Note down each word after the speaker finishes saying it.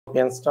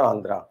Europeans to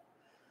Andhra.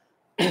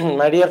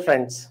 My dear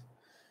friends,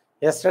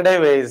 yesterday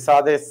we saw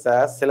this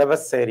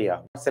syllabus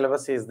area.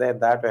 Syllabus is there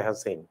that we have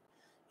seen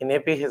in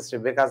AP History,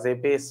 because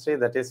AP History,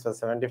 that is for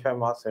 75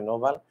 marks, you know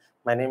well.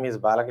 My name is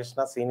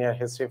Balakrishna, Senior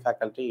History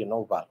Faculty, you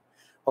know well.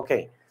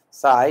 Okay,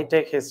 so I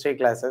take history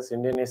classes,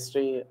 Indian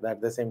history, at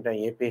the same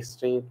time AP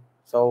History,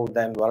 so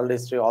then World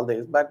History, all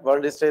this, but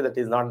World History, that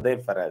is not there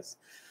for us.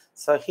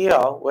 So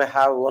here we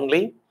have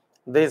only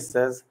this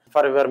is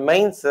for your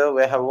mains,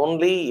 we have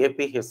only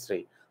AP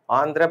History,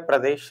 Andhra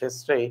Pradesh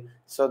History,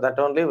 so that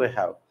only we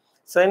have.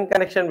 So in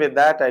connection with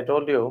that, I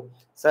told you,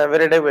 so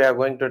every day we are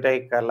going to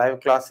take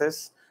live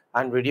classes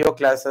and video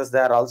classes. They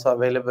are also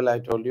available, I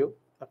told you.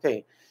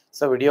 Okay,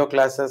 so video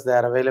classes, they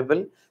are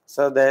available.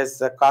 So there's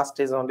the cost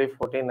is only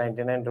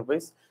 1499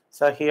 rupees.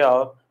 So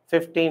here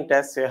 15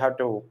 tests you have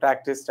to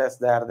practice tests,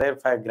 they are there,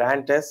 5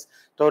 grand tests,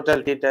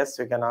 total T tests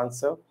you can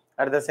answer.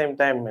 At the same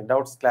time,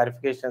 doubts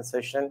clarification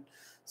session.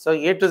 So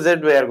A to Z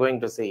we are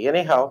going to see.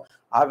 Anyhow,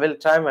 I will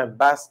try my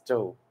best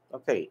to,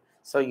 okay,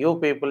 so you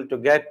people to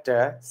get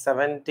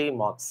 70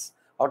 marks.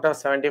 Out of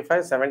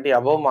 75, 70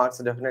 above marks,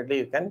 definitely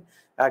you can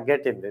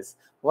get in this.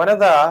 One of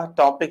the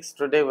topics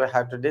today we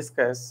have to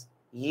discuss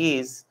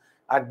is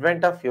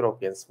advent of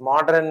Europeans.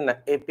 Modern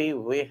AP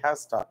we have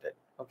started.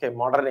 Okay,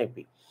 modern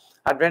AP.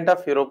 Advent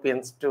of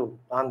Europeans to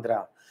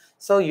Andhra.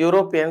 So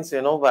Europeans,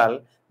 you know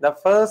well, the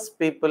first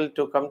people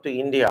to come to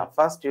India,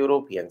 first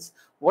Europeans.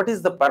 What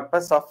is the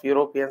purpose of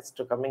Europeans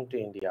to coming to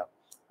India?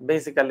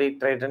 Basically,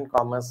 trade and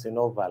commerce, you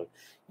know well.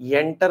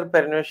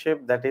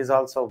 Entrepreneurship, that is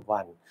also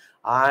one.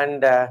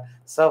 And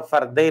so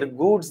for their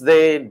goods,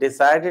 they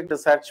decided to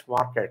search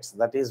markets,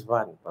 that is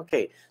one.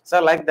 Okay,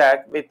 so like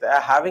that, with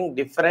having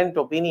different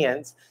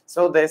opinions,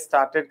 so they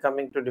started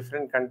coming to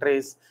different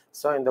countries,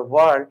 so in the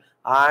world,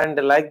 and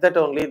like that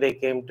only they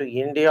came to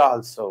India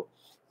also.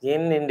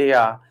 In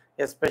India,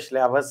 especially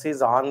ours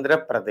is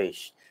Andhra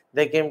Pradesh.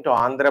 They came to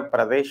Andhra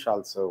Pradesh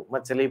also.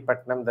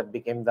 Machilipatnam, that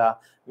became the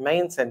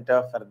main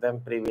center for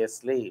them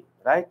previously,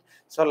 right?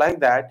 So like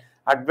that,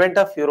 advent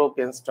of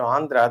Europeans to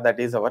Andhra, that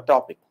is our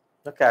topic.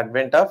 Okay,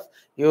 advent of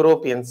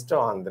Europeans to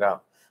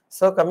Andhra.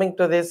 So coming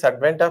to this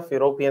advent of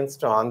Europeans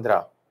to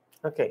Andhra.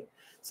 Okay,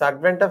 so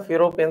advent of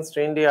Europeans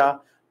to India.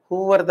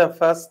 Who were the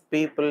first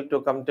people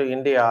to come to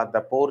India?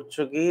 The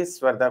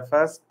Portuguese were the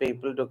first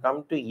people to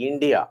come to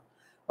India.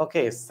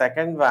 Okay,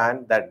 second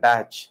one, the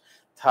Dutch.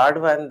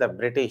 Third one, the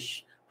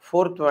British.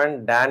 Fourth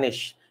one,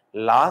 Danish.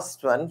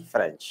 Last one,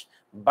 French.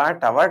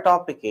 But our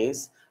topic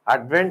is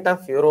advent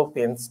of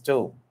Europeans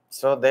too.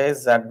 So there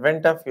is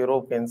advent of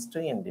Europeans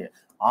to India.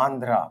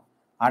 Andhra,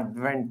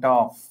 advent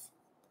of,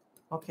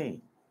 okay,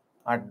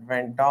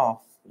 advent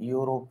of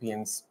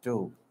Europeans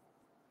too.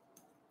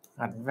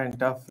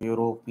 Advent of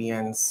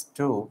Europeans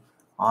to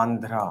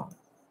Andhra.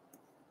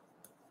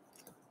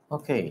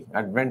 Okay,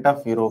 advent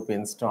of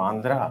Europeans to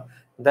Andhra.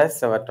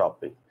 That's our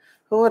topic.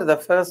 Who were the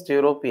first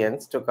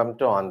Europeans to come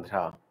to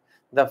Andhra?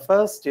 The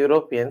first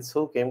Europeans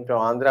who came to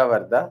Andhra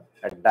were the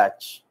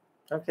Dutch.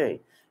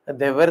 Okay,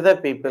 they were the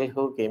people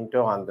who came to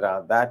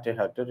Andhra. That you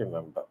have to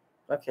remember.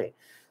 Okay,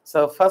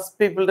 so first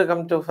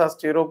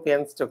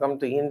Europeans to come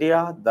to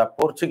India, the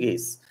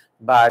Portuguese.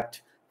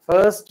 But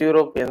first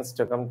Europeans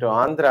to come to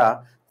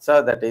Andhra,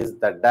 so that is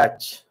the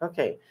Dutch.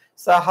 Okay,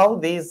 so how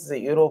these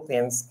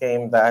Europeans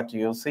came, that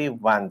you see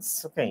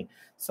once. Okay,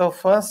 so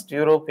first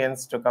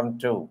Europeans to come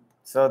to,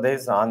 so there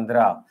is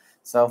Andhra.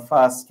 So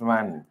first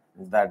one,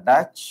 the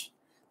Dutch.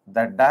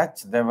 The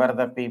Dutch, they were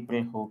the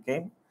people who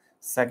came.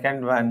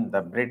 Second one,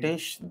 the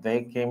British,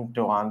 they came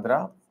to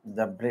Andhra.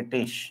 The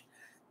British,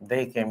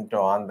 they came to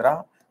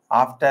Andhra.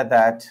 After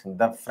that,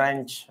 the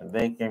French,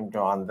 they came to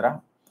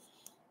Andhra.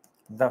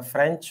 The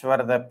French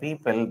were the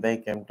people, they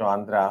came to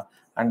Andhra.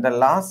 And the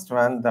last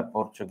one, the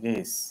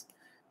Portuguese.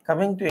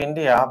 Coming to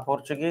India,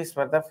 Portuguese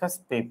were the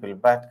first people,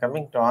 but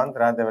coming to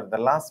Andhra, they were the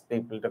last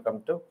people to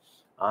come to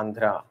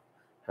Andhra.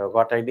 Have you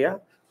got idea?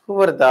 Who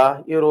were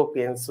the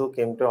Europeans who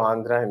came to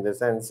Andhra? In the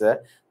sense,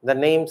 the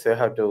names you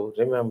have to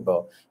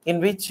remember. In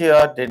which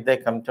year did they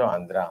come to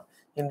Andhra?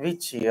 In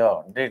which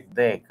year did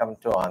they come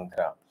to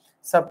Andhra?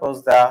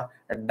 Suppose the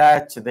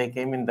Dutch, they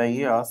came in the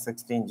year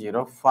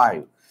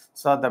 1605.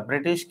 So the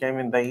British came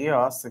in the year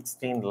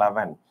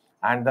 1611,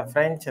 and the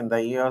French in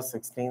the year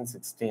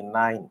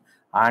 1669,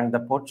 and the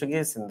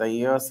Portuguese in the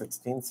year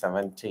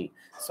 1670.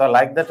 So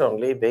like that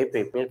only they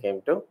people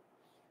came to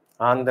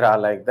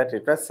Andhra, like that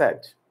it was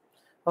said.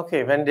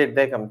 Okay, when did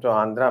they come to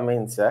Andhra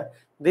means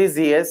these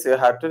years you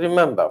have to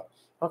remember.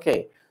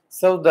 Okay,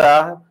 so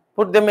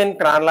put them in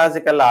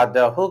chronological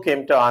order. Who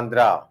came to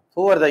Andhra?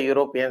 Who are the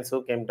Europeans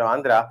who came to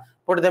Andhra?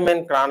 Put them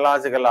in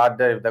chronological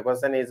order. If the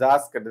question is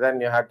asked,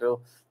 then you have to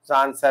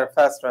answer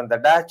first one the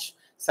Dutch,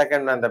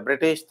 second one the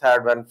British,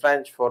 third one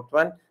French, fourth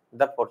one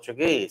the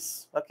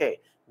Portuguese. Okay,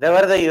 they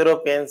were the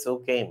Europeans who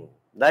came.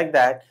 Like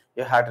that,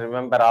 you have to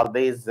remember all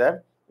these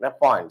the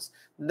points.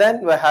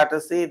 Then we have to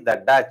see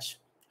the Dutch.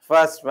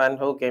 First one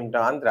who came to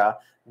Andhra,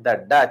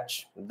 the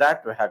Dutch,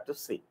 that we have to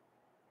see.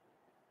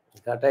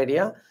 Got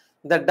idea?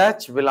 The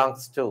Dutch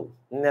belongs to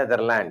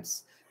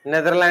Netherlands.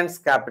 Netherlands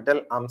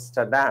capital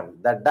Amsterdam.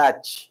 The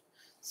Dutch.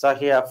 So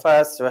here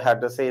first we have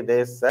to see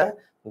this,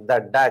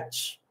 the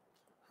Dutch.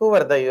 Who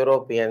were the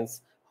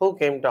Europeans who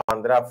came to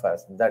Andhra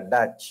first? The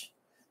Dutch.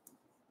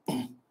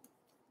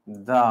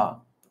 The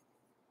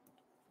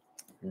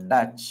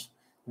Dutch.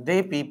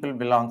 They people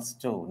belongs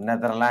to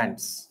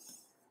Netherlands.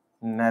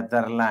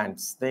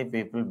 Netherlands. They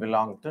people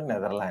belong to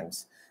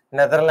Netherlands.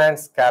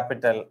 Netherlands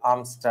capital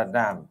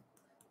Amsterdam.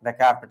 The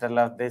capital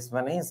of this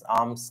one is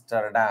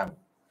Amsterdam.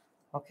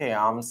 Okay,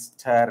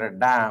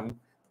 Amsterdam.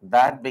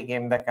 That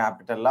became the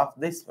capital of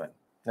this one.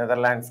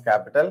 Netherlands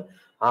capital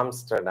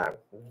Amsterdam.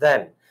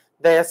 Then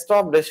they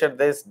established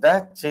this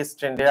Dutch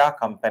East India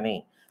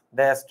Company.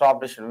 They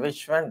established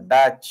which one?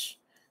 Dutch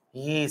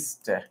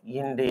East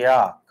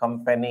India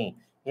Company.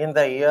 In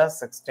the year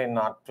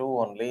 1602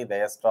 only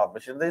they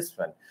established this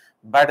one.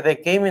 But they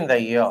came in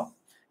the year,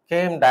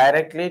 came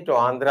directly to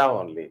Andhra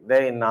only.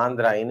 They in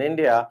Andhra, in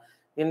India,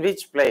 in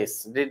which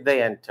place did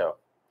they enter?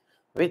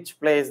 Which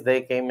place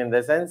they came in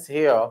the sense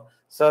here?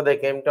 So they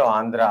came to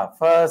Andhra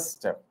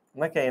first,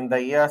 okay, in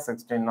the year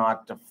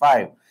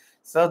 1605.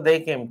 So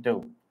they came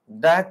to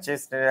Dutch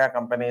East India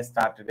Company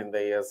started in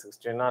the year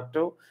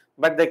 1602,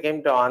 but they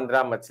came to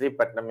Andhra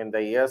Machilipatnam in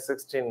the year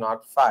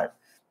 1605.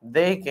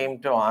 They came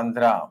to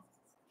Andhra.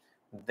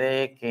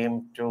 They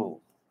came to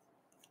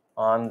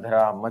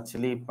Andhra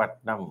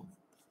Machilipatnam.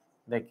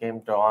 They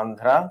came to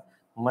Andhra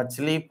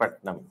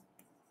Machilipatnam.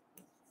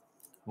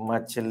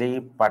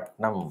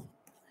 Machilipatnam.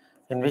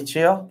 In which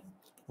year?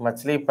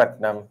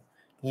 Machilipatnam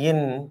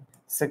in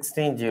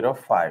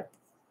 1605.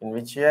 In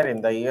which year?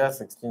 In the year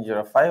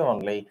 1605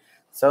 only.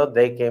 So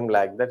they came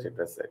like that, it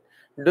was said.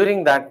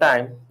 During that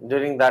time,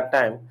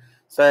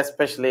 so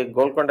especially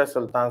Golconda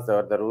Sultans, they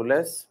were the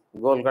rulers.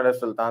 Golconda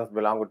Sultans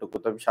belonged to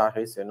Qutub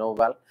Shahis, you know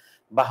well.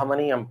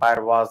 Bahmani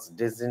Empire was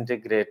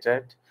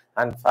disintegrated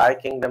and 5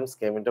 kingdoms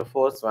came into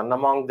force. One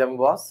among them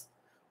was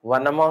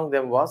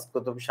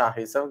Qutub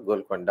Shahis of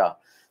Golconda.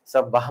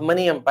 So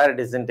Bahmani Empire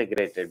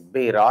disintegrated.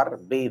 Berar,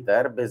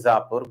 Bidar,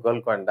 Bizapur,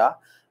 Golconda,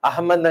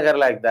 Ahmednagar,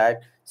 like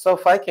that. So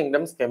 5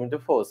 kingdoms came into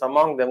force.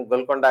 Among them,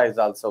 Golconda is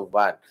also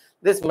one.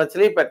 This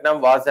Machilipatnam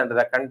was under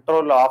the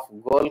control of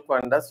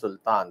Golconda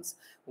Sultans.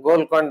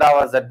 Golconda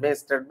was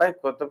administered by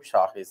Qutub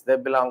Shahis. They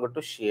belonged to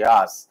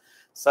Shias.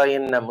 So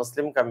in a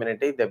Muslim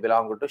community, they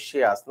belong to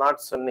Shias,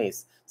 not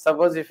Sunnis.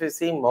 Suppose if you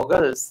see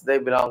Mughals, they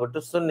belong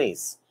to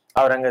Sunnis.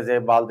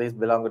 Aurangzeb, all these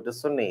belong to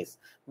Sunnis.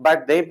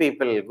 But they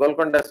people,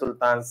 Golconda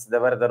Sultans, they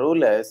were the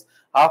rulers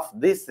of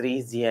this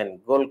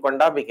region.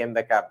 Golconda became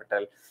the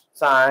capital.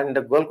 So, and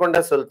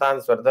Golconda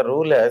Sultans were the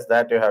rulers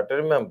that you have to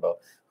remember.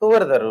 Who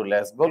were the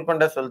rulers?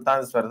 Golconda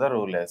Sultans were the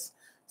rulers.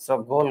 So,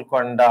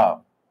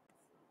 Golconda,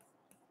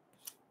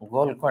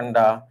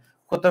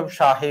 Qutub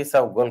Shahis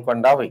of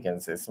Golconda, we can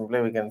say.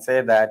 Simply, we can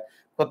say that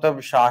Qutub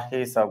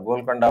Shahis of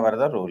Golconda were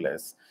the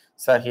rulers.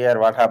 So, here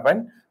what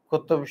happened?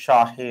 Qutub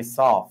Shahis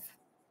of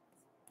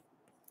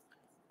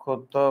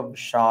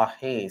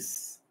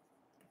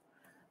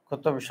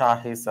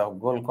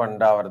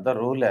Golconda were the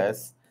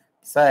rulers,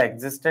 so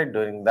existed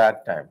during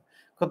that time.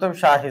 Qutub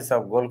Shahis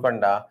of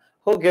Golconda,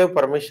 who gave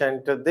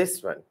permission to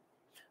this one?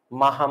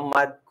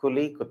 Muhammad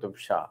Quli Qutub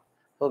Shah.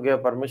 Who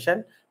gave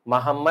permission?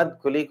 Muhammad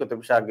Quli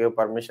Qutub Shah gave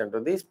permission to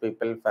these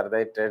people for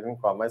their trade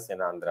and commerce in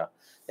Andhra,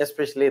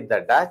 especially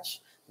the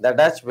Dutch. The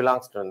Dutch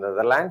belongs to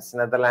Netherlands.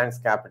 Netherlands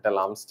capital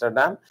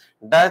Amsterdam.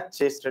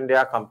 Dutch East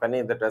India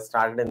Company that was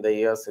started in the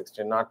year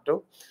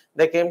 1602.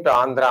 They came to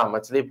Andhra,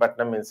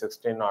 Machilipatnam in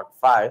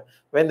 1605.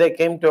 When they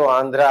came to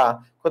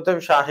Andhra,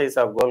 Qutub Shahis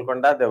of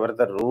Golconda, they were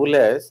the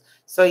rulers.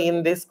 So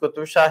in this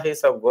Qutub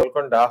Shahis of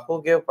Golconda,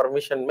 who gave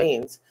permission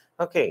means,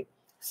 okay,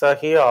 so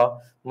here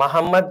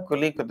Muhammad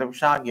Quli Qutub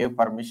Shah gave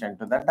permission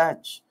to the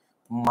Dutch.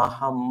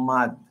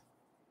 Muhammad.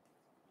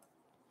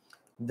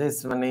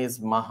 This one is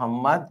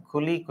Muhammad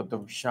Quli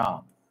Qutub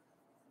Shah.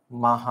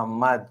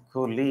 Muhammad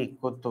Quli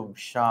Qutub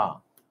Shah.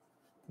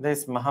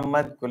 This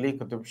Muhammad Quli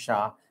Qutub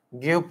Shah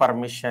gave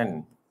permission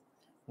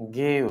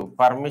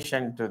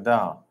to the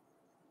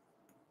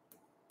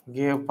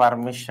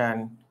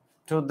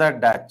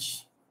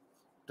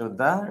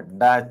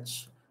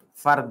Dutch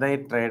for their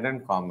trade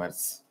and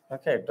commerce.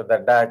 Okay, to the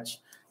Dutch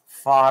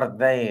for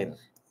their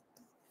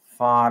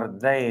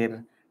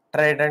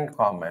trade and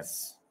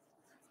commerce.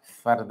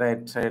 For their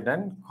trade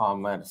and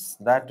commerce,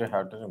 that you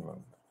have to remember.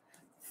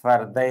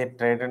 For their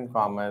trade and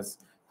commerce,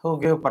 who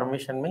gave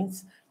permission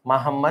means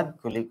Muhammad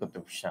Quli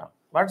Qutub Shah.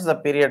 What's the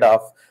period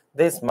of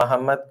this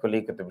Muhammad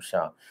Quli Qutub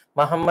Shah?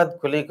 Muhammad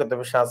Quli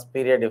Qutub Shah's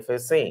period, if you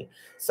see,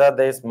 so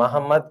this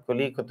Muhammad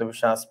Quli Qutub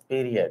Shah's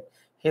period,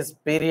 his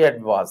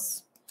period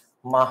was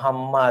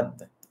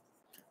Muhammad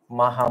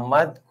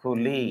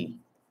Quli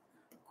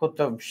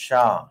Qutub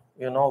Shah.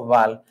 You know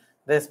well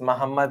this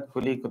Muhammad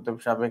Quli Qutub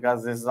Shah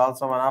because this is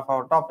also one of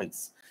our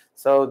topics.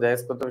 So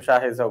this Qutub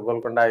Shahis of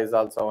Golconda is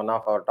also one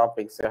of our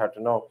topics. You have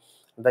to know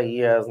the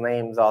years,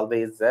 names, all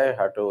these you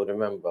have to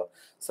remember.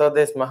 So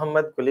this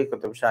Muhammad Quli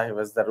Qutub Shah, he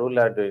was the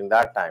ruler during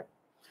that time.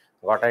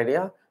 Got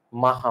idea?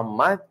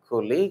 Muhammad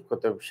Quli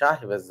Qutub Shah,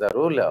 he was the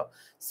ruler.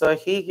 So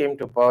he came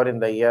to power in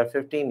the year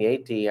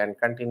 1580 and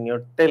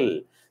continued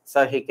till.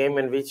 So he came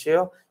in which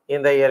year? In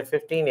the year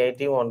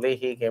 1580 only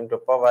he came to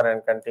power and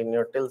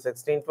continued till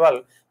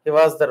 1612. He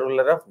was the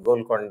ruler of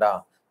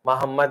Golconda,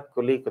 Muhammad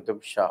Quli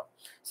Qutub Shah.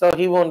 So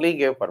he only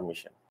gave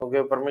permission. Who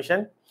gave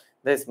permission?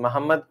 This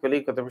Muhammad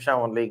Quli Qutub Shah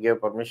only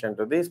gave permission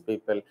to these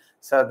people.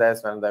 So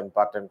that's one of the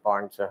important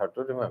points you have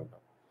to remember.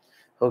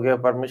 Who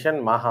gave permission?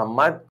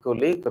 Muhammad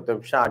Quli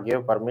Qutub Shah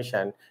gave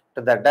permission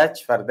to the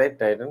Dutch for their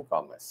trade and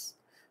commerce.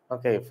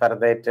 Okay, for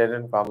their trade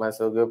and commerce,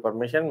 who gave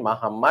permission?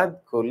 Muhammad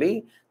Quli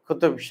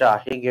Qutub Shah,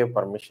 he gave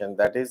permission.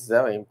 That is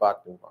the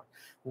important point.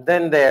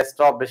 Then they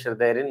established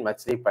there in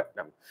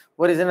Machilipatnam.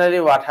 Originally,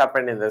 what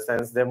happened in the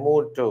sense they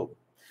moved to,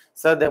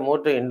 so they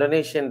moved to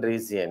Indonesian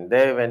region.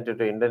 They went to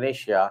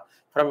Indonesia.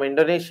 From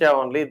Indonesia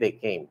only they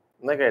came.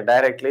 Okay,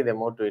 directly they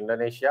moved to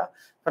Indonesia.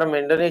 From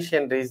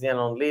Indonesian region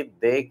only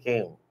they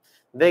came.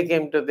 They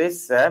came to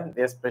this,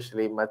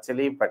 especially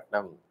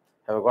Machilipatnam.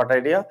 Have you got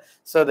idea?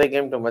 So they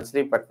came to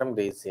Machilipatnam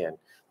region.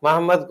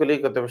 Muhammad Quli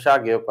Qutub Shah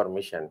gave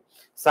permission.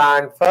 So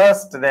and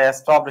first they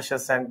established a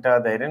center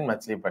there in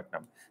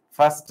Machilipatnam.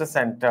 First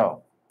center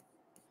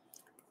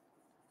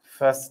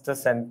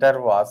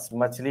was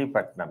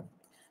Machilipatnam.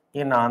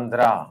 In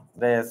Andhra,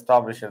 they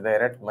established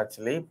there at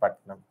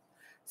Machilipatnam.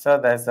 So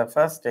that's the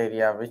first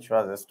area which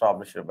was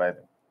established by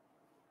them.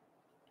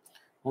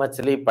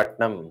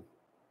 Machilipatnam.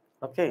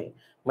 Okay,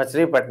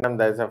 Machilipatnam,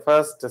 that is the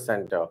first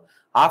center.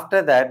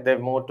 After that, they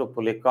moved to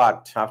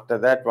Pulicat. After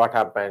that, what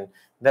happened?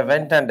 They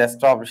went and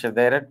established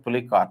there at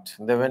Pulicat.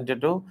 They went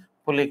to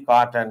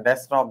Pulicat and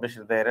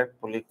established there at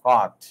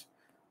Pulicat.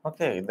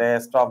 Okay, they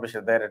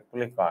established there at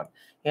Pulicat.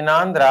 In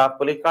Andhra,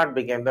 Pulicat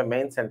became the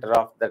main center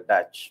of the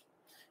Dutch.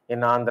 In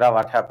Andhra,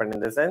 what happened in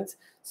the sense?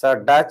 So,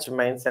 Dutch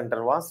main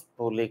center was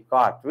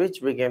Pulicat, which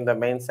became the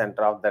main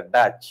center of the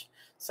Dutch.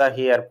 So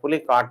here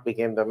Pulicat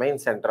became the main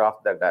center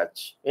of the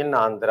Dutch in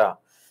Andhra.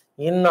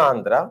 In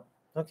Andhra,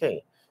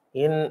 okay,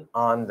 in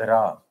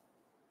Andhra,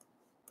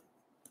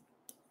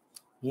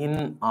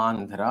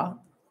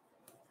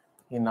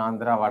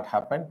 what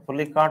happened?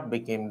 Pulicat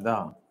became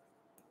the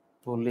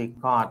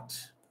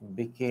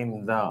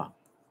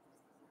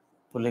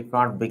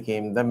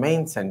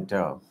main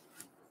center.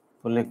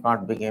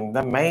 Pulicat became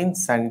the main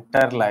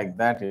center, like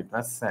that it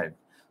was said.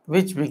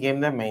 Which became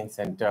the main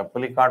center?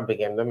 Pulicat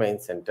became the main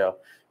center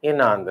in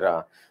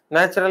Andhra.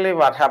 Naturally,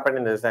 what happened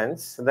in the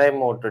sense, they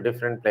moved to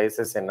different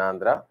places in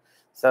Andhra.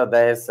 So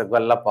there is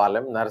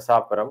Gollapalam,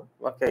 Narasapuram,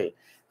 okay.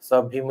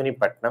 So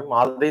Bhimunipatnam,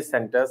 all these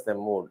centers they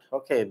moved.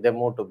 Okay, they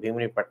moved to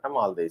Bhimunipatnam,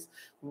 all these.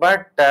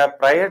 But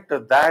prior to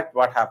that,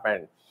 what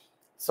happened?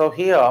 So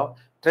here,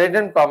 trade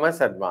and commerce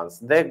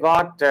advanced. They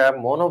got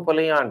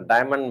monopoly on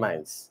diamond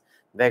mines.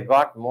 They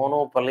got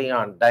monopoly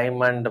on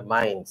diamond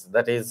mines.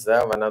 That is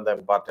one of the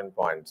important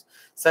points.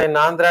 So in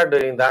Andhra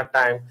during that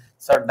time,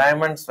 so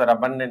diamonds were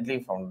abundantly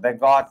found. They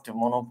got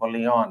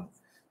monopoly on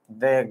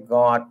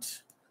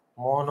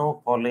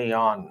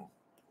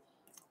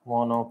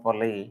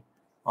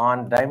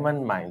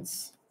diamond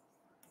mines.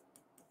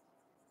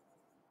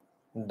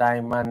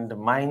 Diamond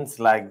mines,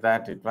 like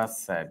that it was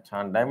said.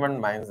 On diamond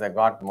mines, they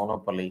got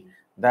monopoly.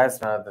 That's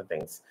one of the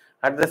things.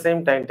 At the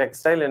same time,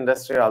 textile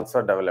industry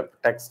also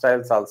developed.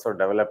 Textiles also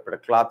developed.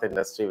 Cloth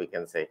industry, we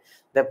can say.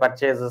 They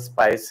purchased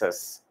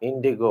spices,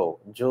 indigo,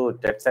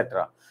 jute,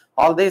 etc.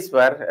 All these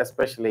were,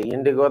 especially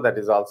indigo, that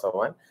is also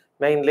one.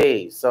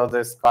 Mainly, so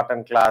this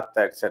cotton cloth,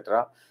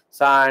 etc.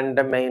 So, and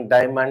the main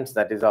diamonds,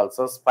 that is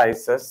also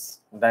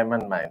spices,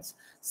 diamond mines.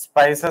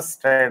 Spices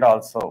trade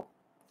also.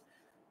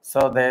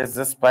 So there is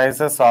the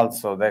spices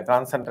also. They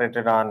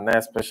concentrated on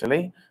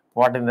especially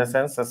what in the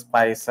sense the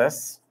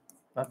spices.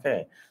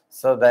 Okay.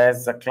 So there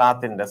is the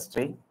cloth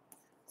industry.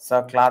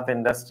 So cloth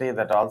industry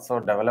that also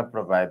developed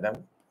by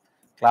them.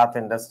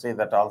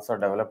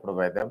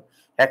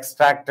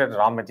 Extracted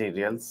raw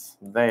materials.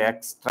 They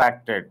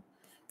extracted.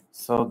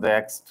 So they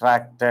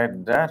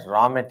extracted the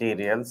raw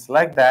materials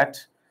like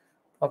that.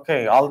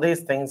 Okay. All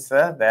these things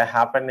they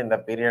happened in the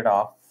period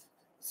of.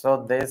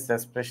 So this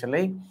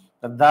especially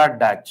the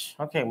Dutch,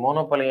 okay,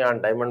 monopoly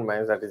on diamond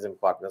mines, that is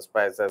important,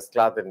 spices,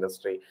 cloth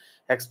industry,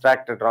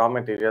 extracted raw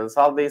materials,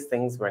 all these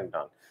things went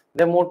on.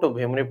 They moved to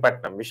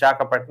Bhimunipatnam,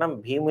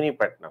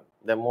 Bhimunipatnam.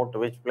 They moved to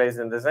which place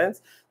in the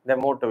sense? They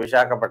moved to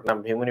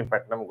Visakhapatnam,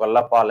 Bhimunipatnam,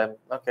 Gollapalam,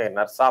 okay,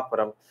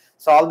 Narasapuram.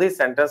 So all these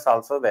centers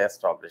also they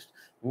established.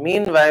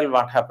 Meanwhile,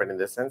 what happened in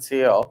the sense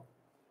here?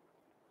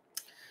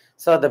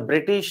 So the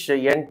British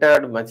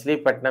entered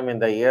Machilipatnam in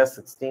the year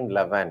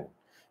 1611.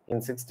 In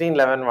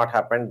 1611, what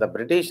happened? The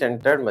British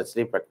entered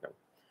Machilipatnam.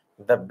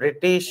 The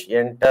British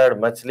entered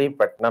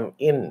Machilipatnam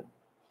in.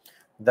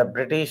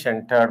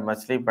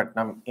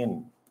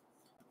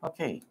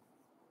 Okay.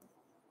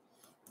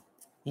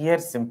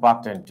 Year's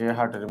important. You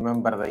have to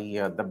remember the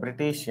year. The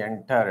British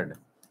entered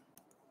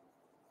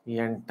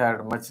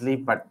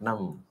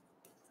Machilipatnam.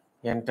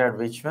 Entered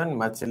which one?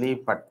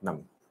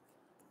 Machilipatnam.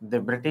 The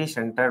British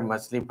entered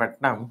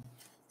Machilipatnam.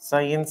 So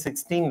in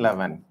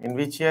 1611, in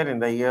which year? In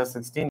the year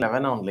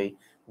 1611 only,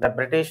 the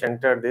British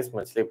entered this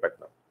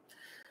Machilipatnam.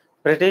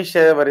 British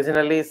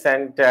originally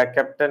sent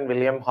Captain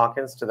William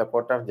Hawkins to the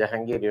court of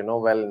Jahangir, you know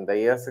well, in the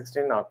year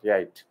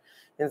 1608.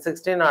 In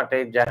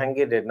 1608,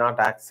 Jahangir did not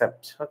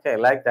accept. Okay,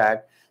 like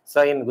that.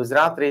 So in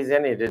Gujarat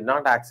region, he did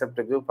not accept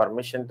to give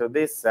permission to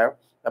this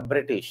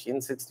British in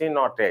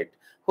 1608.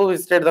 Who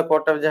visited the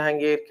court of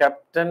Jahangir?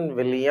 Captain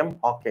William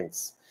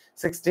Hawkins.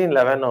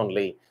 1611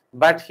 only.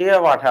 But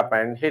here what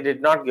happened? He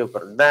did not give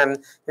permission. Then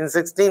in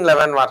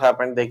 1611, what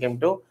happened? They came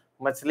to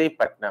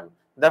Machilipatnam.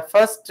 The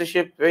first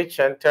ship which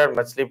entered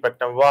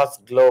Machilipatnam was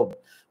Globe.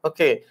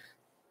 Okay,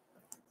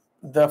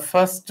 the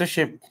first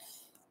ship,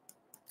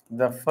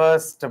 the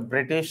first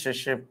British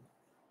ship,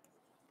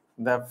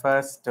 the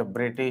first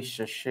British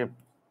ship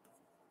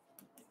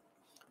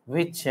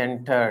which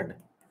entered,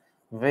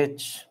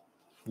 which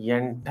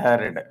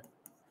entered,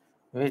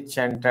 which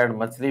entered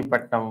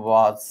Machilipatnam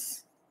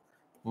was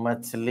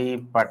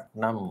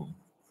Machilipatnam.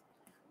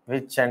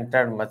 Which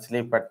entered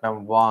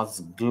Machilipatnam was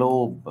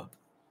Globe.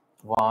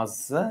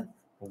 Was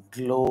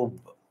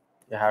Globe.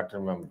 You have to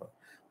remember.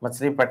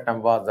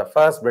 Machilipatnam was the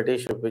first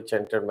British ship which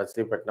entered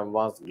Machilipatnam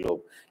was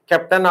Globe.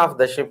 Captain of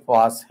the ship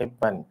was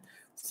Hippan.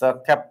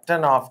 So,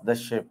 captain of the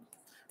ship.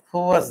 Who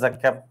was the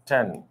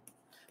captain?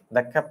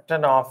 The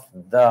captain of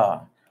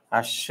the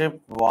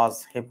ship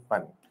was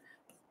Hippan.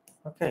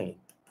 Okay.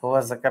 Who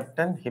was the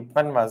captain?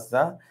 Hippan was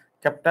the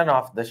captain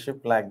of the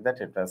ship, like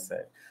that it was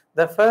said.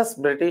 The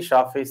first British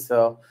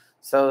officer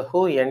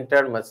who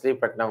entered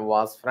Machilipatnam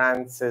was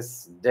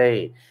Francis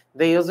Day.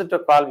 They used to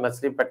call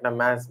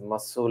Machilipatnam as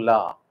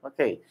Masula.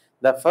 Okay.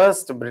 The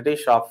first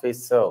British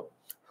officer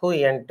who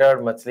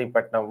entered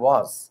Machilipatnam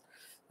was.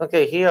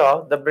 Okay,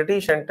 here the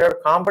British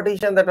entered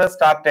competition that was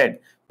started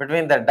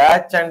between the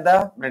Dutch and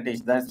the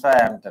British. That's why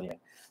I am telling.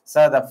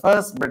 So the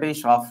first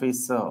British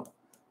officer,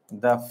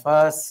 the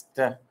first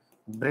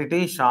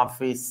British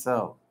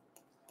officer,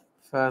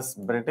 first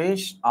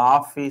British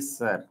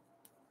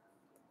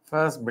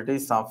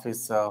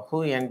officer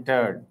who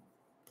entered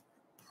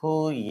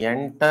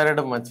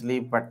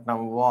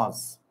Machilipatnam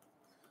was,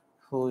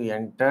 who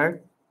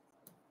entered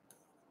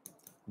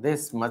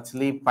this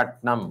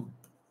Machilipatnam,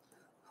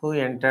 who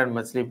entered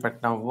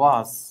Machilipatnam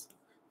was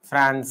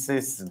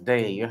Francis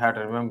Day. You have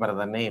to remember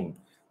the name,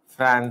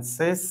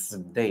 Francis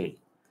Day.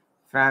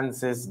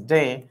 Francis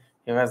Day,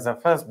 he was the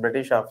first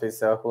British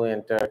officer who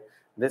entered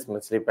this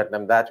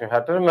Machilipatnam. That you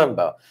have to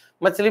remember.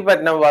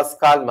 Machilipatnam was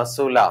called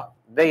Masula.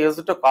 They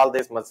used to call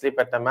this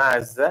Machilipatnam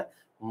as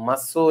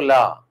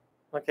Masula.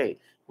 Okay,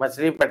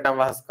 Machilipatnam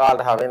was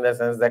called how, in the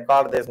sense they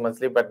called this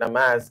Machilipatnam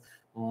as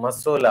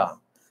Masula.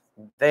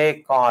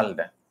 They called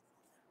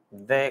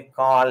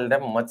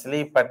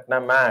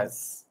Machilipatnam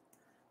as,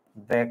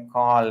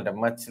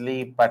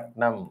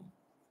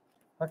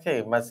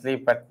 okay,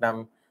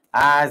 Machilipatnam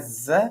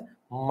as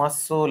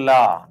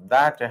Masula.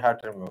 That you have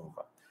to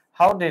remember.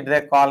 How did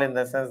they call, in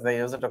the sense they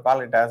used to call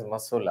it as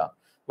Masula.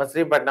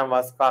 Machilipatnam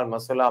was called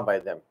Masula by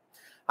them.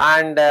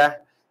 And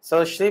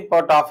so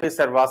seaport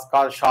officer was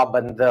called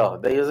Shabandar.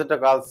 They used to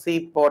call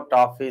seaport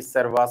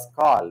officer was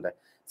called.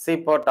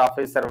 Seaport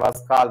officer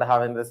was called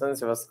how, in the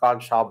sense it was called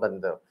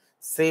Shabandar.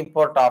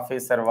 Seaport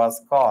officer was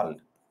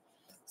called.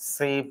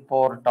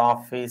 Seaport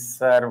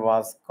officer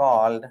was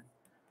called.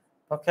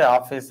 Okay,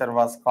 officer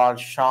was called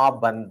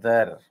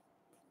Shabandar.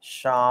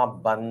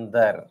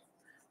 Shabandar.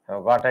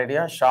 Have got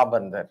idea?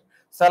 Shabandar.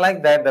 So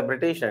like that, the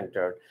British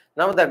entered.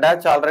 Now the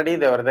Dutch already,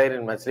 they were there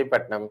in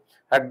Machilipatnam.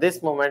 At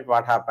this moment,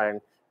 what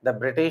happened? The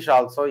British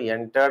also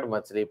entered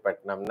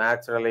Machilipatnam.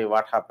 Naturally,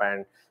 what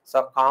happened?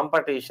 So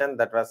competition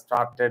that was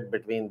started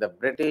between the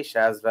British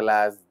as well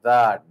as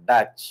the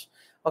Dutch.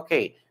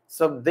 Okay.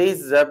 So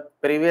these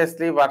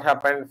previously what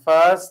happened?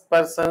 First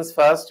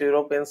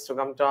Europeans to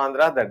come to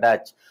Andhra, the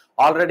Dutch.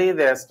 Already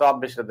they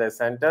established their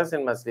centers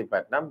in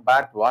Machilipatnam.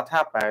 But what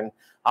happened?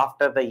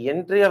 After the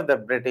entry of the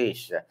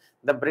British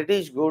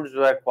goods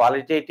were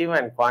qualitative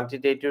and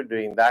quantitative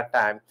during that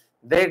time.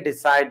 They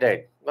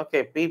decided,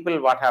 okay, people,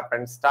 what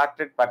happened,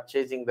 started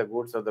purchasing the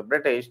goods of the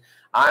British,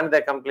 and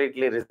they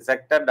completely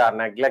rejected or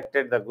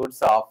neglected the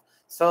goods of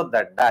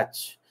the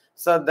Dutch.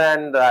 So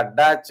then the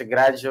Dutch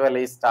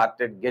gradually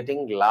started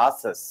getting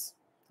losses.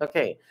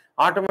 Okay,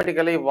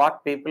 automatically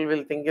what people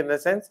will think, in the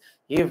sense,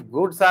 if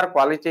goods are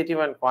qualitative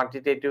and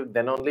quantitative,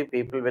 then only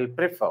people will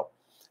prefer.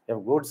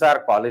 If goods are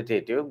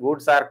qualitative,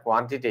 goods are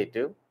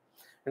quantitative,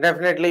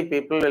 definitely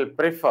people will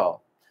prefer.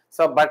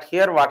 So, but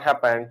here what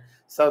happened?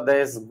 So,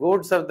 these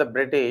goods of the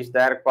British,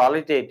 they are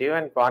qualitative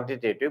and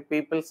quantitative.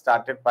 People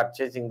started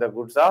purchasing the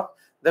goods of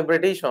the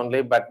British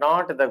only, but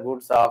not the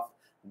goods of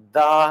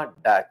the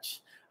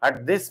Dutch.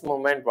 At this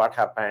moment, what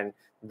happened?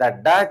 The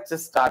Dutch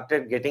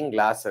started getting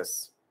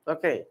glasses.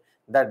 Okay,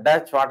 the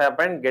Dutch, what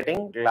happened?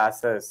 Getting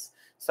glasses.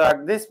 So,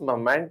 at this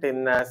moment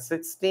in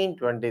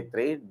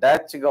 1623,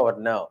 Dutch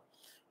governor,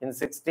 in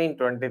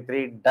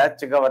 1623,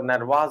 Dutch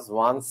governor was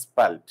Van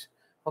Spelt.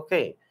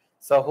 Okay,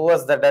 so who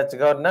was the Dutch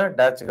governor?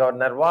 Dutch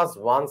governor was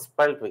Van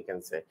Spelt, we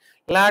can say.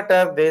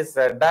 Later, this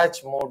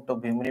Dutch moved to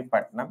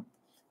Bhimaripatnam.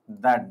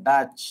 The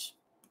Dutch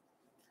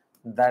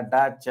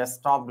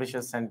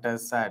established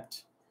centers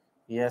at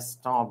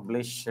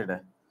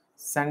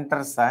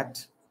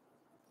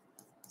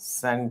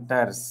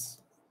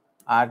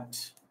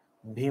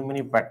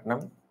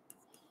Bhimaripatnam.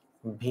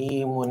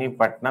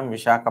 Bhimunipatnam,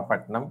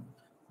 Vishakhapatnam,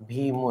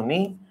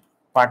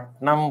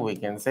 Bhimunipatnam, we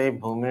can say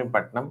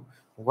Bhumunipatnam,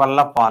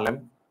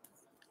 Gwallapalem,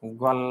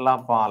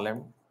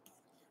 Gwallapalem,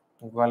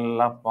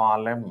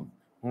 Gwallapalem,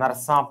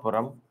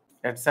 Narsapuram,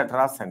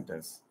 etc.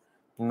 centers.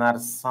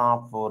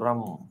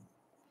 Narsapuram,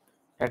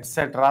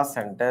 etc.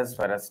 centers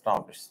were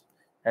established.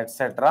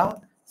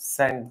 Etc.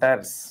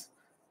 centers.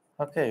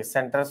 Okay,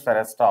 centers were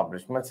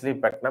established.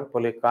 Machilipatnam,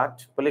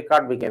 Pulicat.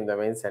 Pulicat became the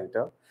main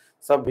center.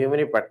 So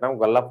Bhimunipatnam,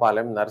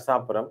 Gollapalem,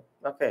 Narsapuram.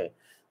 Okay,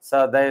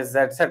 so there is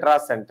etc.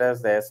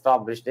 centers they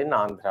established in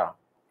Andhra.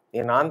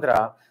 In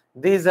Andhra,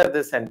 these are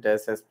the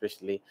centers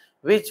especially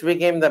which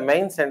became the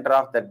main center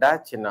of the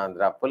Dutch in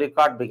Andhra.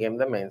 Pulicat became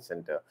the main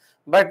center.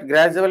 But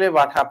gradually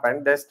what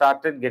happened? They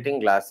started getting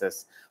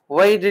glasses.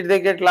 Why did they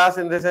get glass?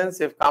 In the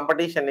sense, if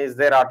competition is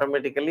there,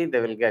 automatically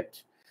they will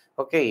get.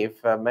 Okay,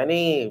 if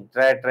many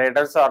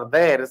traders are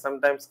there,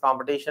 sometimes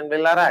competition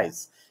will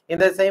arise. In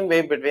the same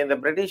way, between the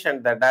British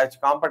and the Dutch,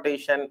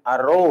 competition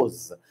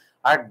arose.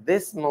 At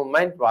this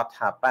moment, what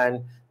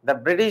happened? The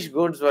British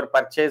goods were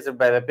purchased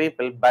by the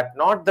people, but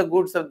not the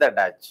goods of the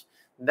Dutch.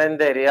 Then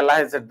they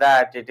realized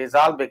that it is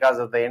all because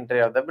of the entry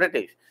of the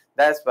British.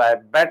 That's why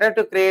better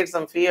to create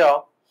some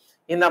fear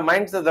in the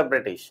minds of the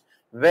British.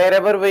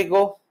 Wherever we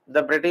go,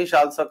 the British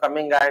also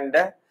coming and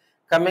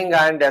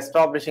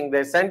establishing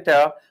their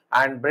center,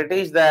 and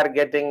British they are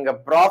getting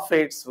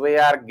profits, we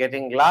are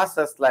getting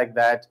losses like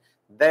that.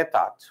 They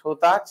thought. Who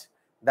thought?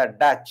 The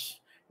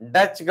Dutch.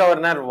 Dutch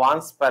governor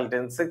Van Pelt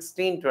in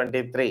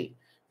 1623.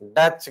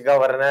 Dutch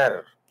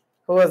governor.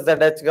 Who was the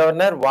Dutch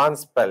governor? Van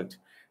Pelt.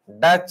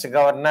 Dutch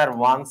governor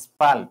Van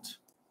Pelt.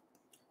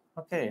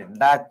 Okay,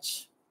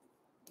 Dutch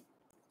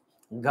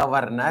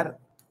governor.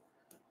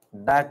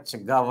 Dutch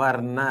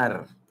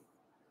governor.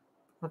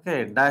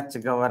 Okay, Dutch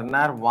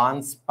governor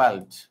Van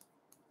Pelt.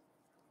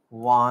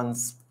 Van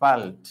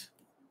Pelt.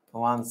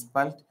 Van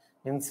Pelt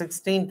in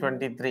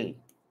 1623.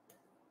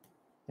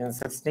 In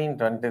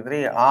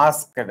 1623,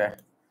 asked the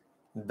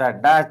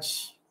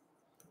Dutch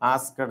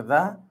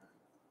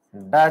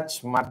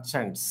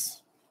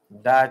merchants,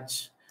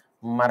 Dutch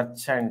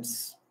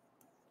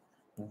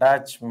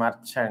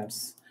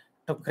merchants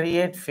to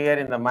create fear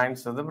in the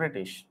minds of the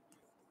British,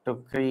 to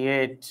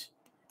create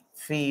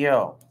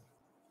fear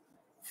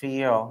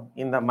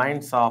in the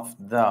minds of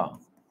the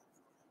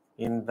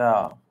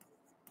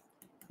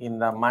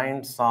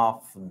minds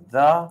of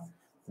the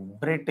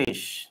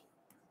British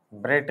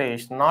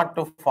not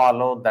to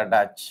follow the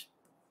Dutch,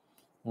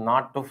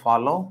 not to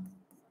follow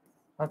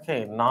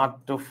the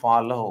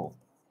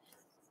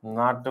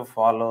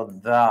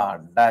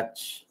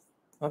Dutch.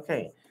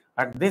 Okay,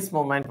 at this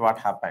moment what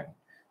happened?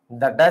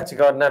 The Dutch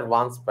governor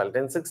Van Pelt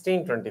in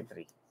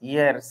 1623,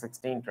 year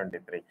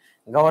 1623,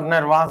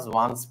 governor was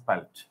Van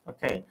Pelt.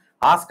 Okay,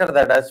 asked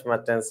the Dutch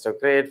merchants to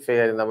create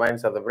fear in the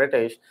minds of the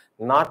British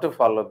not to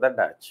follow the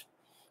Dutch.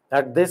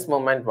 At this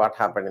moment what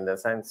happened in the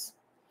sense?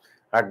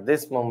 At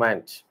this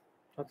moment,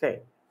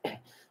 okay,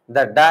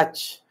 the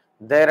Dutch,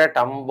 they're at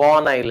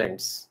Ambon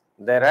Islands.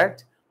 They're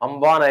at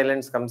Ambon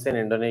Islands comes in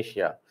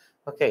Indonesia.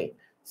 Okay,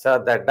 so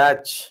the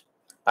Dutch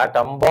at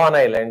Ambon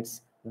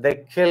Islands,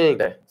 they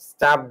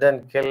stabbed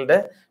and killed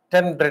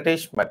 10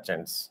 British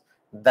merchants.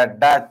 The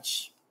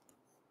Dutch,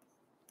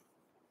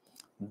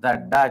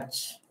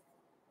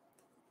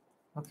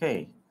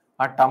 okay,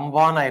 at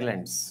Ambon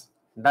Islands,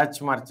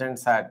 Dutch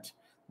merchants at,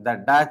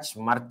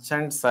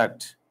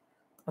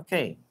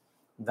 okay,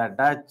 the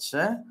Dutch,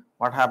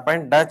 what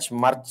happened? Dutch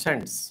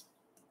merchants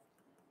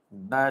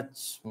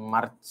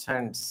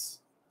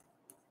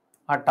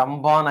at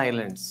Ambon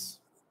Islands.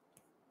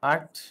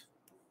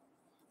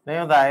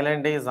 Name of the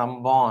island is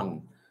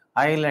Ambon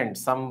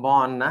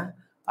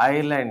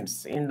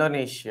Islands,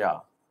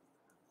 Indonesia.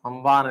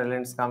 Ambon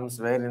Islands comes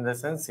where in the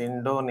sense?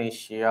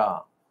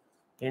 Indonesia.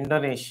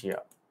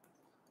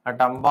 At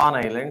Ambon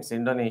Islands,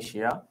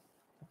 Indonesia.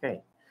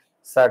 Okay.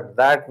 So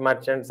that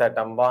merchants at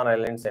Ambon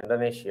Islands,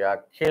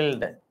 Indonesia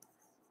killed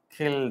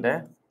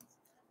 10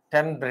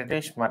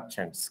 British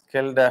merchants.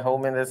 Killed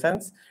whom in the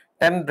sense?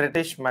 10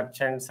 British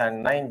merchants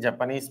and 9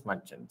 Japanese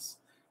merchants.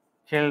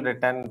 Killed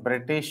 10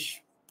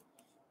 British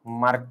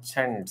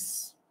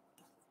merchants.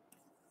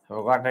 Have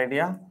you got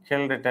idea?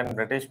 Killed 10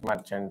 British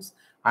merchants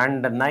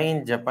and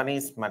 9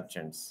 Japanese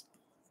merchants.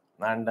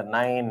 And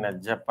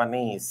 9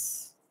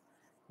 Japanese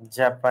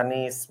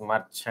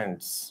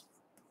merchants.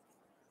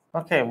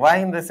 Okay, why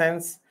in the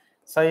sense?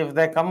 So if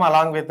they come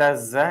along with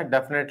us,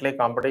 definitely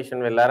competition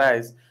will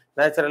arise.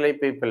 Naturally,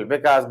 people,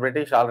 because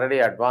British already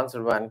advanced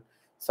one,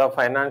 so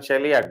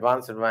financially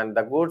advanced one,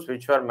 the goods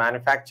which were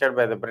manufactured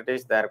by the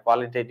British, they are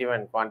qualitative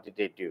and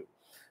quantitative.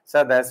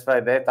 So that's why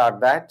they thought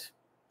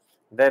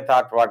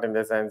what in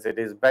the sense? It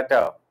is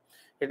better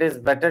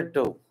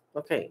to,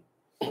 okay,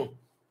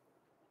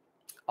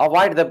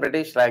 avoid the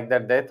British like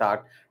that. They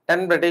thought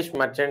 10 British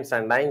merchants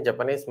and 9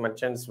 Japanese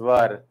merchants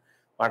were,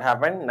 what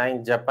happened?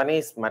 9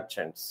 Japanese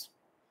merchants.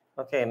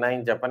 Okay,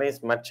 9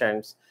 Japanese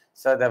merchants.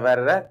 So they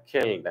were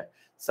killed.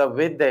 So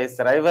with this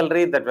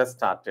rivalry that was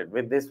started,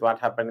 with this what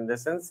happened in the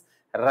sense?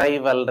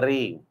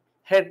 Rivalry,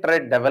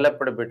 hatred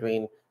developed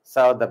between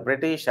So the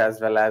British as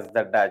well as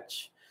the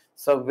Dutch.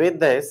 So with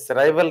this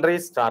rivalry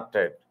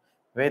started.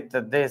 With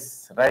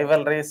this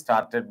rivalry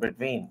started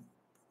between.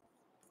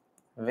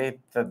 With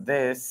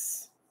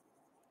this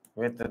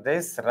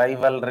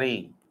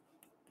rivalry.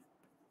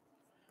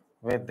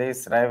 With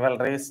this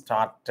rivalry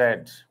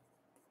started.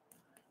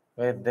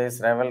 With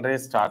this rivalry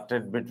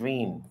started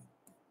between.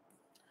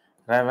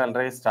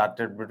 Rivalry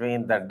started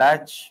between the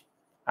Dutch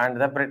and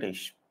the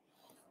British.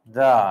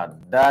 The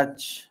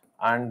Dutch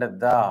and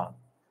the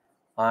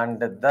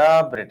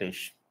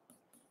British.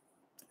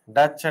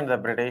 Dutch and the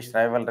British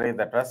rivalry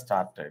that was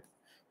started.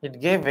 It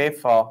gave way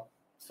for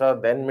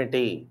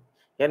the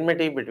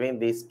enmity between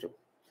these two.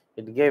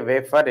 It gave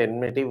way for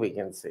enmity, we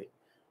can say.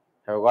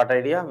 Have you got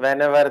idea?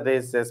 Whenever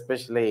this,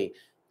 especially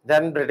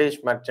then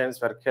British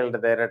merchants were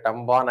killed there at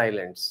Ambon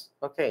Islands.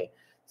 Okay,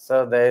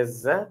 so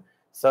there's at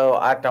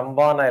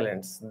Ambon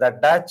Islands, the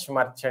Dutch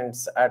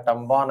merchants at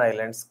Ambon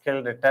Islands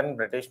killed 10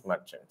 British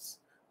merchants.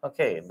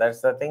 Okay,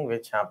 that's the thing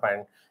which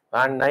happened,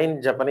 and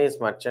 9 Japanese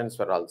merchants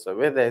were also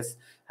with this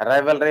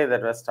rivalry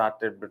that was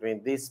started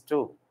between these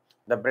two,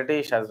 the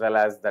British as well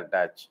as the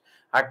Dutch.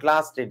 At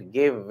last, it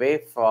gave way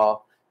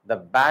for the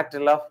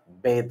Battle of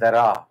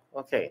Bedara.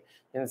 Okay,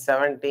 in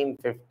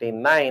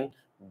 1759,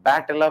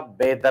 Battle of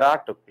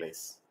Bedara took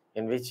place.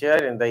 In which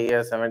year? In the year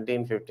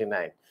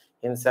 1759.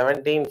 In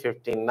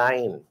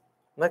 1759,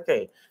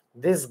 okay,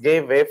 this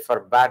gave way for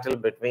battle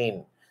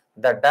between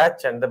the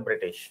Dutch and the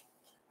British.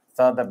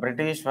 So the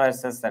British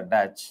versus the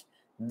Dutch.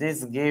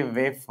 This gave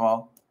way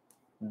for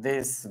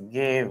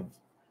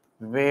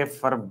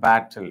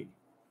battle.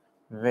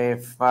 Way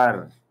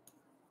for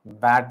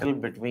battle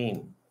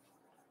between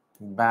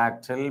the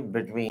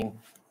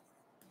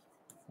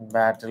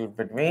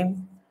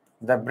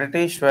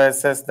British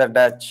versus the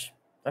Dutch.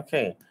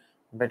 Okay,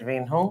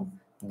 between whom?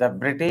 The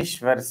British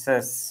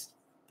versus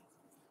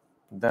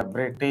the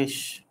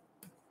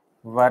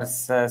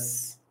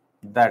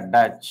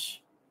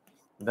Dutch.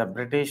 The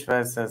British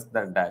versus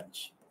the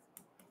Dutch.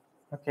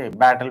 Okay,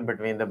 battle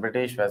between the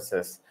British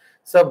versus.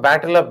 So,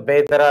 Battle of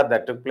Bedara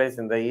that took place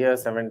in the year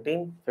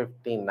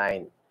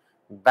 1759.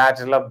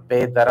 Battle of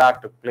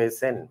Bedara took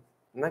place in.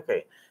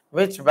 Okay,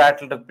 which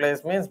battle took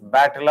place means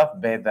Battle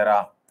of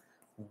Bedara.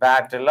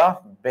 Battle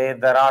of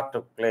Bedara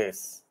took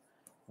place.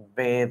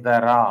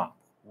 Bedara.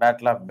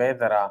 Battle of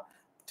Bedara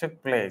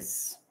took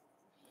place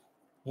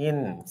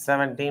in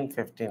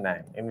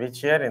 1759. In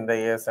which year? In the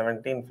year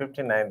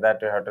 1759,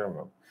 that you have to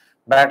remember.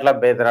 Battle of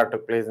Bedara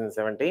took place in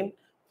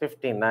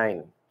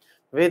 1759.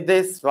 With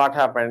this, what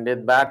happened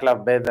in Battle of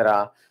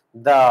Bedara?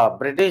 The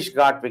British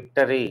got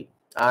victory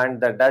and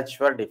the Dutch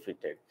were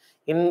defeated.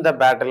 In the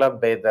Battle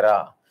of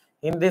Bedara,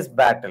 in the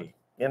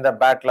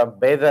Battle of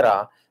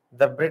Bedara,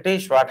 the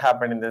British, what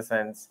happened in the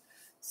sense?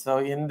 So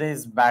in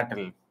this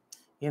battle,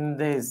 in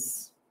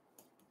this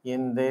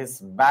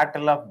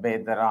Battle of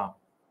Bedara,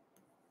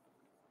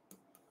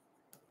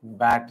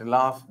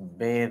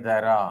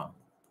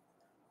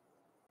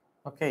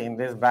 okay, in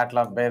this Battle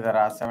of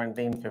Bedara,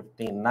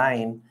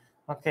 1759,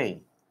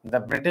 okay, the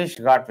British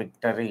got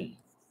victory.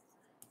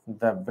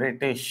 The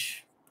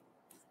British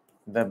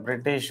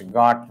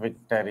got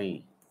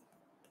victory.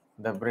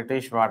 The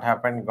British, what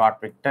happened?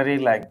 Got victory,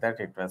 like that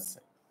it was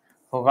said.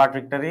 Who got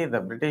victory? The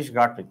British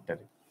got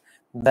victory.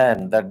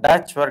 Then the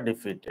Dutch were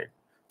defeated.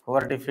 Who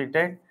were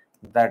defeated?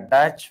 The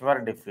Dutch were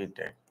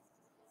defeated.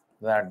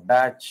 The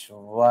Dutch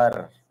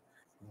were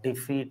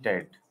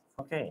defeated.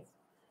 Okay.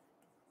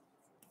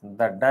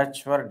 The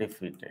Dutch were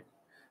defeated.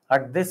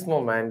 At this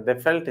moment, they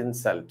felt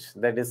insult.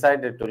 They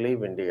decided to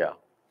leave India.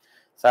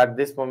 So at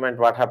this moment,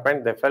 what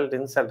happened? They felt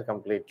insult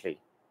completely.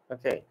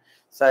 Okay.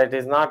 So it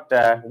is not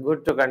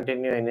good to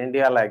continue in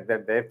India like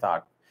that, they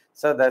thought.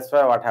 So that's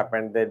why what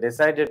happened? They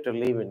decided to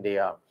leave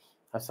India.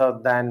 So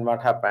then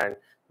what happened?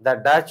 The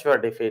Dutch were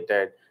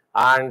defeated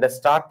and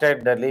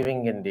started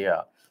leaving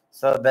India.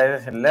 So they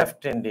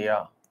left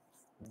India.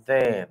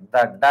 The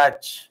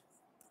Dutch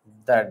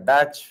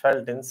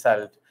felt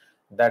insult.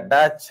 The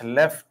Dutch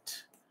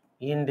left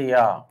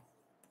India.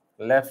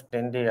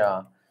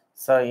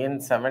 So in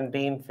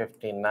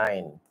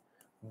 1759,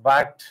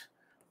 but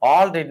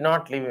all did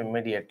not leave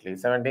immediately,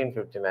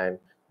 1759,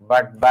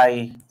 but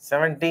by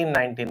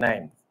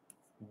 1799.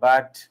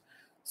 But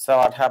so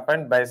what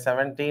happened by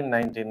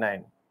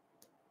 1799?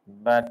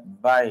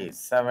 But by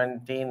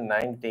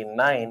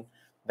 1799,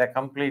 they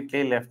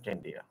completely left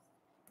India.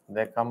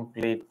 They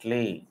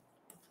completely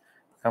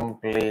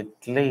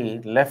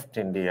left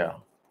India.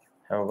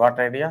 Have you got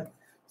idea?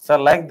 So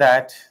like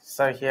that,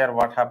 so here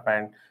what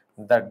happened?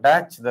 The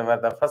Dutch, they were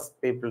the first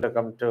people to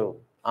come to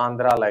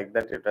Andhra, like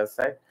that it was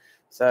said.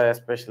 So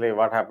especially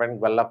what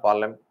happened?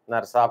 Gwallapalam,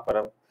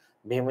 Narsapuram,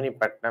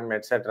 Bhimunipatnam,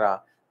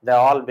 etc. They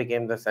all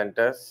became the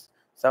centers.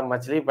 So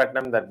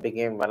Machilipatnam, that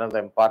became one of the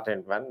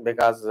important one,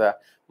 because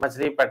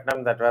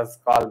Machilipatnam, that was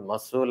called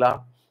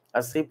Masula,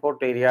 a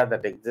seaport area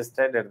that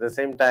existed. At the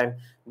same time,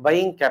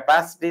 buying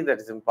capacity, that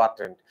is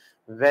important.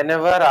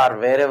 Whenever or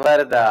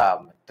wherever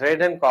the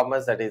trade and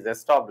commerce that is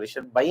established,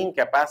 buying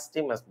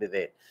capacity must be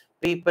there.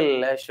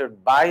 people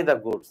should buy the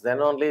goods.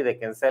 Then only they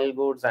can sell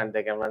goods and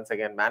they can once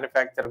again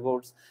manufacture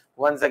goods.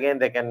 Once again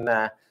they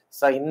can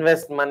so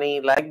invest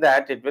money. Like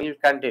that it will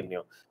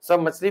continue. So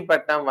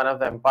Machilipatnam, one of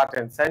the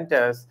important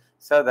centers.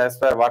 So that's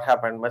where what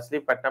happened.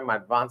 Machilipatnam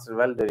advanced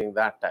well during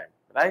that time,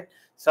 right?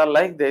 So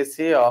like this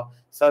here,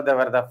 so they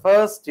were the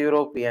first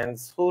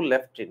Europeans who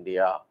left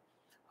India,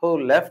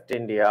 who left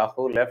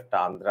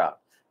Andhra.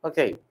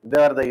 Okay, they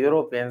were the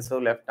Europeans who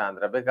left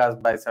Andhra because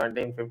by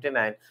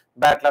 1759,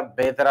 Battle of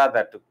Bedara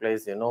that took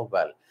place, you know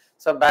well.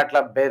 So Battle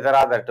of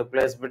Bedara that took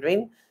place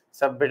between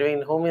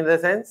whom in the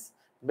sense?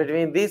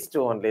 Between these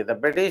two only, the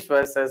British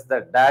versus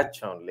the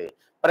Dutch only.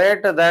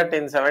 Prior to that,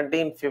 in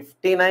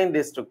 1759,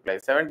 this took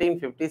place.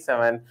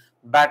 1757,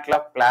 Battle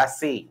of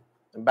Plassey.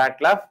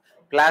 Battle of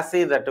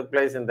Plassey that took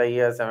place in the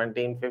year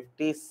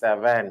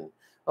 1757.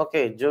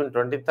 Okay, June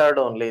 23rd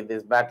only,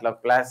 this Battle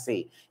of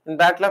Plassey. In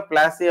Battle of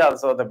Plassey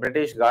also, the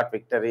British got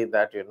victory,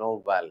 that you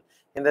know well.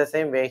 In the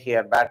same way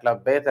here, Battle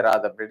of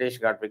Bedara, the British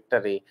got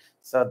victory.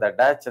 So the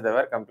Dutch, they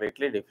were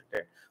completely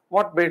defeated.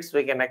 What bits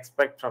we can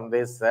expect from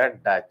this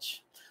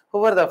Dutch? Who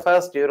were the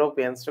first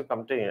Europeans to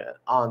come to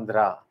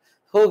Andhra?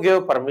 Who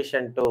gave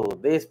permission to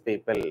these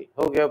people?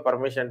 Who gave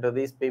permission to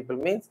these people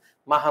means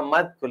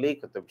Muhammad Quli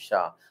Qutub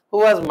Shah. Who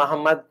was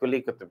Muhammad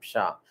Quli Qutub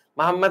Shah?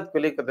 Muhammad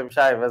Quli Qutub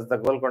Shah was the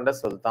Golconda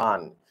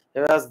Sultan.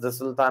 He was the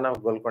Sultan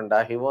of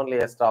Golconda. He only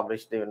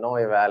established, you know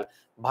well,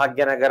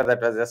 Bhagyanagar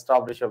that was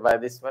established by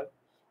this one.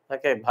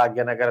 Okay,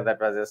 Bhagyanagar that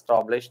was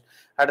established.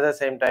 At the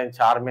same time,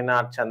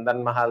 Charminar,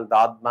 Chandan Mahal,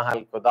 Dad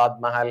Mahal, Kudad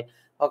Mahal,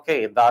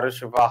 okay,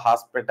 Darushifa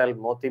Hospital,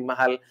 Moti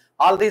Mahal,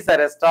 all these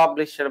are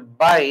established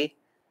by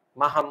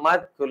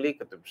Muhammad Quli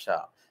Qutub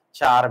Shah.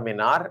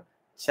 Charminar,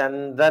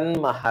 Chandan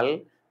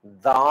Mahal,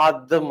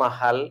 Dad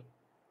Mahal,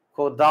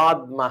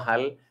 Kudad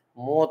Mahal,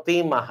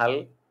 Moti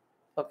Mahal,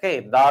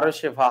 okay,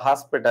 Darushifa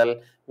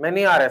Hospital,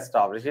 many are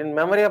established. In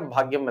memory of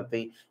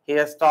Bhagyamati, he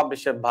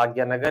established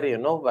Bhagyanagar, you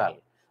know well.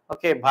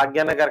 Okay,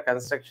 Bhagyanagar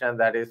construction,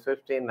 that is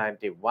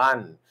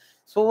 1591.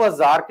 So who was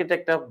the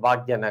architect of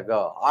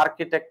Bhagyanagar?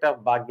 Architect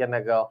of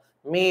Bhagyanagar,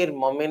 Mir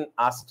Momin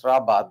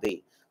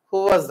Astrabadi.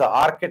 Who was the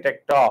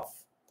architect of,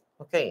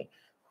 okay,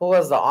 who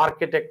was the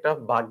architect of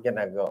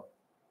Bhagyanagar?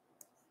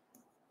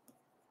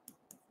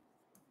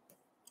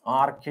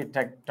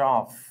 Architect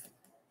of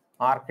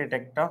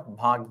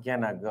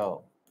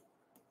Bhagyanagar.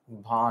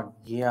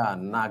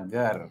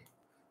 Bhagyanagar.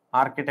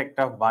 Architect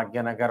of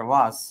Bhagyanagar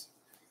was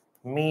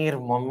Mir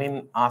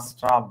Momin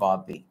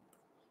Astrabadi.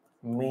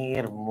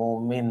 Mir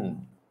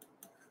Momin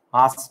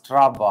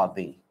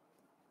Astrabadi.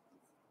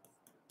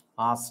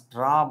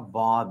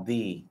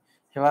 Astrabadi.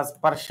 He was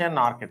Persian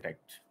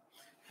architect.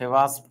 He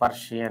was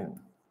Persian.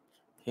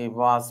 He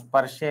was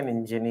Persian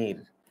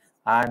engineer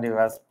and he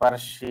was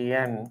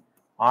Persian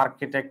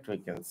architect, we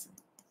can say.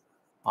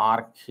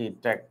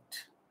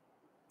 Architect.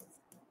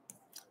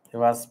 He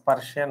was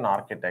Persian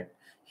architect.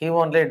 He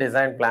only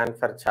designed plan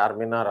for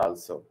Charminar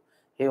also.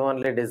 He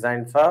only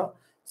designed for,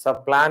 so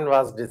plan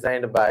was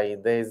designed by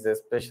this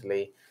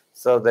especially.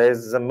 So there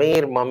is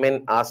Mir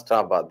Momin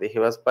Astrabadi. He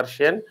was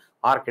Persian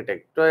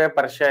architect. Today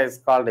Persia is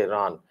called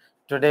Iran.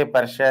 Today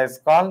Persia is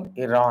called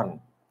Iran.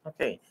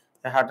 Okay,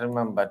 you have to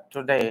remember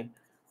today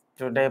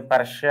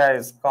Persia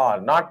is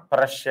called, not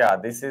Prussia.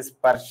 This is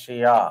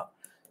Persia.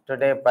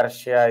 Today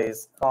Persia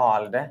is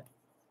called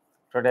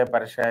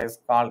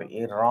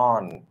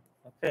Iran.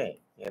 Okay,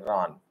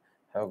 Iran.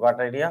 Have you got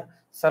idea?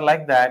 So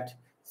like that.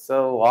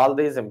 So all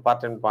these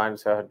important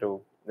points you have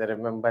to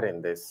remember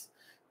in this.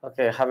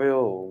 Okay, have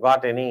you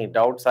got any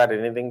doubts or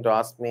anything to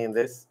ask me in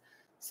this?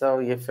 So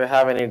if you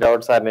have any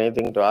doubts or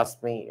anything to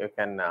ask me, you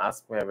can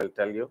ask me. I will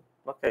tell you.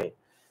 Okay.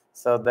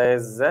 So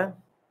there's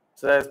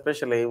so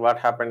especially what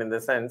happened in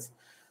the sense.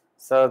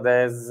 So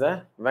there's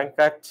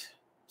Venkat.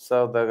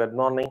 So the good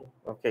morning.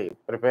 Okay,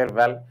 prepare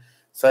well.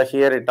 So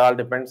here it all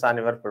depends on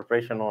your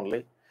preparation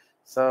only.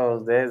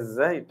 So there's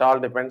it all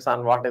depends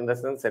on what in the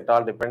sense, it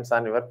all depends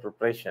on your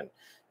preparation.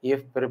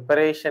 If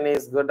preparation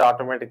is good,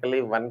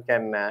 automatically one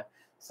can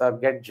so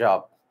get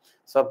job.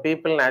 So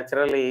people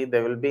naturally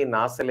they will be in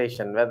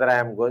oscillation whether I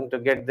am going to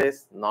get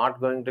this, not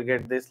going to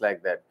get this,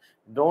 like that.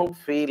 Don't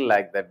feel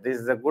like that. This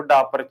is a good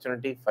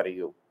opportunity for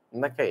you.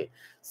 Okay.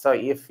 So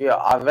if you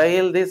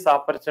avail this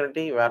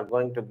opportunity, you are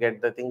going to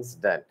get the things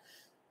done.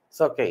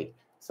 So okay.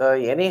 So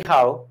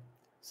anyhow,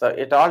 so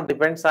it all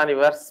depends on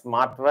your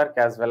smart work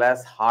as well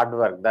as hard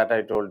work that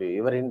I told you.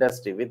 Your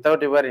industry.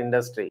 Without your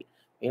industry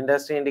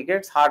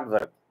indicates hard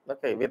work.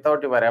 Okay.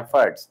 Without your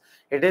efforts,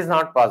 it is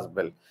not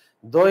possible.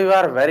 Though you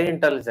are very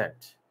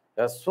intelligent,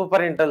 you are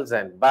super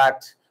intelligent,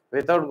 but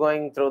without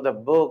going through the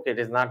book, it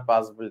is not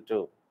possible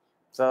to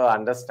so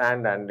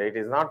understand, and it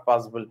is not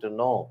possible to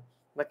know.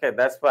 Okay,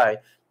 that's why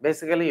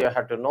basically you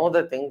have to know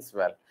the things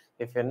well.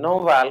 If you know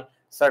well,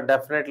 so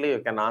definitely you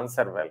can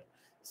answer well.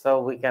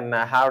 So we can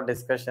have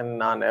discussion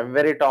on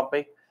every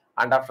topic,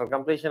 and after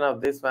completion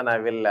of this one, I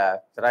will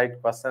write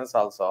questions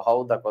also,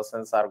 how the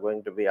questions are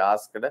going to be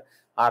asked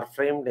are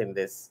framed in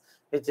this,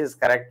 which is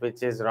correct,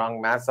 which is wrong,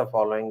 match the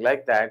following,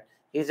 like that.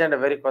 Each and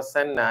every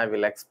question I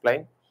will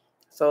explain.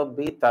 So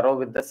be thorough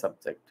with the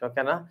subject.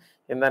 Okay, na?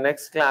 In the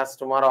next class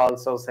tomorrow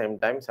also same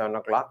time 7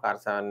 o'clock or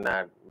 7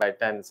 by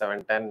 10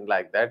 7:10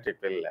 like that it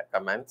will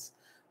commence.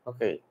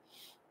 Okay,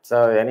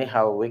 so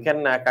anyhow we can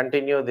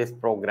continue this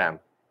program.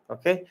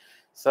 Okay,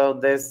 so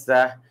this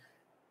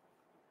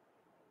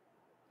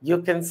you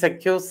can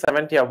secure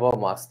 70 above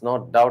marks, no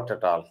doubt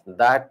at all.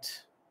 That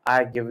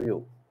I give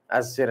you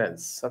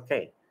assurance.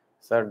 Okay,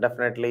 so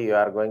definitely you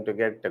are going to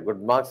get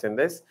good marks in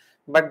this.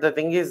 But the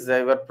thing is,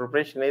 your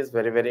preparation is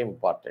very, very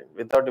important.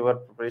 Without your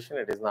preparation,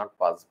 it is not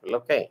possible.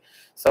 Okay,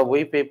 so we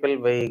people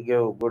we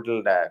give good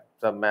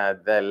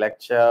the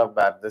lecture,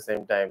 but at the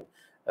same time,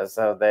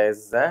 so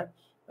there's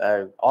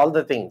all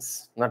the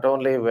things. Not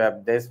only we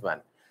have this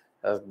one,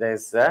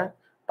 there's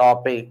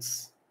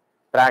topics,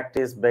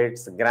 practice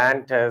bits,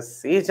 grant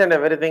tests, each and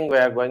everything we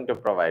are going to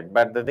provide.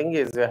 But the thing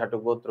is, we have to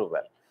go through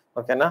well.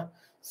 Okay, now.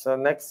 So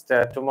next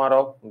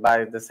tomorrow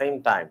by the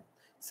same time,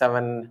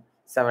 7,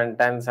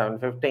 7:10,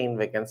 7:15,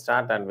 we can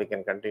start and we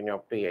can continue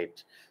up to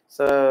 8.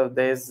 So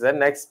there's the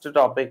next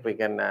topic we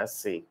can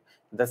see.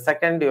 The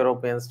second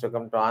Europeans to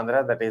come to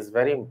Andhra, that is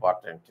very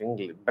important.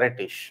 English,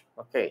 British.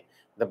 Okay,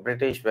 the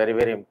British very,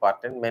 very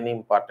important. Many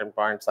important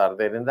points are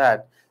there in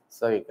that.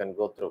 So you can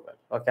go through well.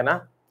 Okay,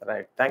 now.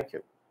 Right. Thank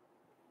you.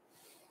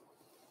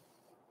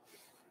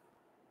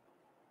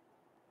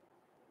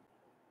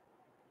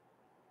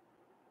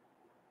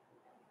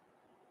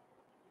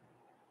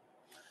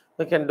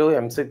 We can do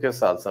MCQs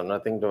also,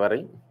 nothing to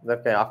worry.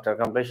 Okay, after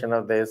completion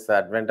of this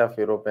advent of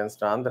Europeans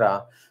to Andhra,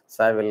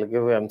 so I will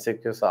give you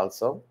MCQs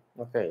also.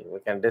 Okay, we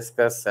can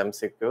discuss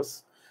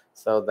MCQs.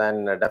 So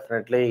then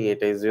definitely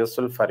it is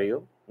useful for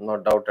you, no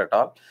doubt at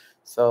all.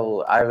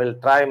 So I will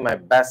try my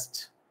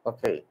best.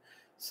 Okay,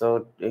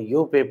 so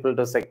you people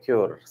to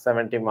secure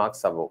 70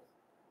 marks above,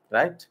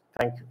 right?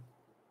 Thank you.